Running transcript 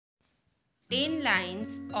10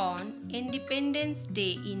 lines on Independence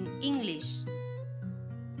Day in English.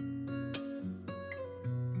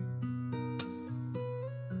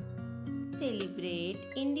 Celebrate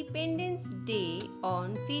Independence Day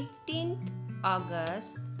on 15th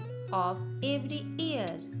August of every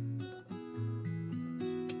year.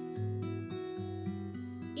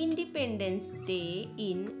 Independence Day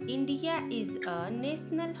in India is a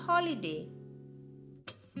national holiday.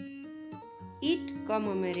 It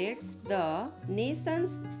commemorates the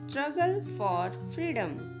nation's struggle for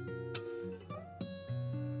freedom.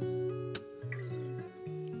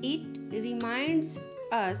 It reminds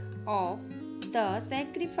us of the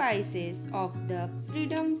sacrifices of the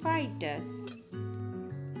freedom fighters.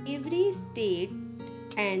 Every state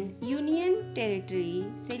and union territory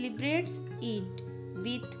celebrates it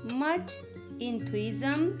with much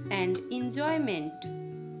enthusiasm and enjoyment.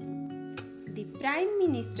 The Prime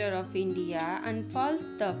Minister of India unfurls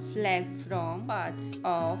the flag from parts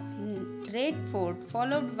of Red Fort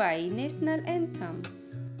followed by national anthem.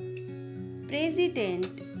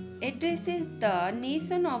 President addresses the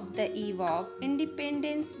nation of the eve of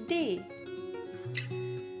Independence Day.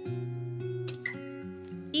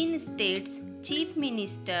 In states, chief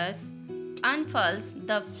ministers unfurls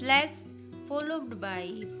the flag followed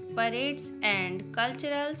by parades and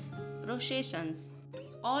cultural processions.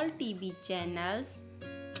 All TV channels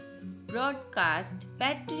broadcast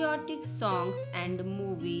patriotic songs and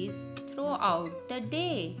movies throughout the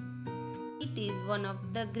day. It is one of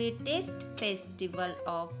the greatest festivals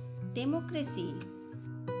of democracy.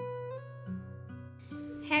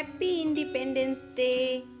 Happy Independence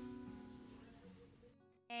Day!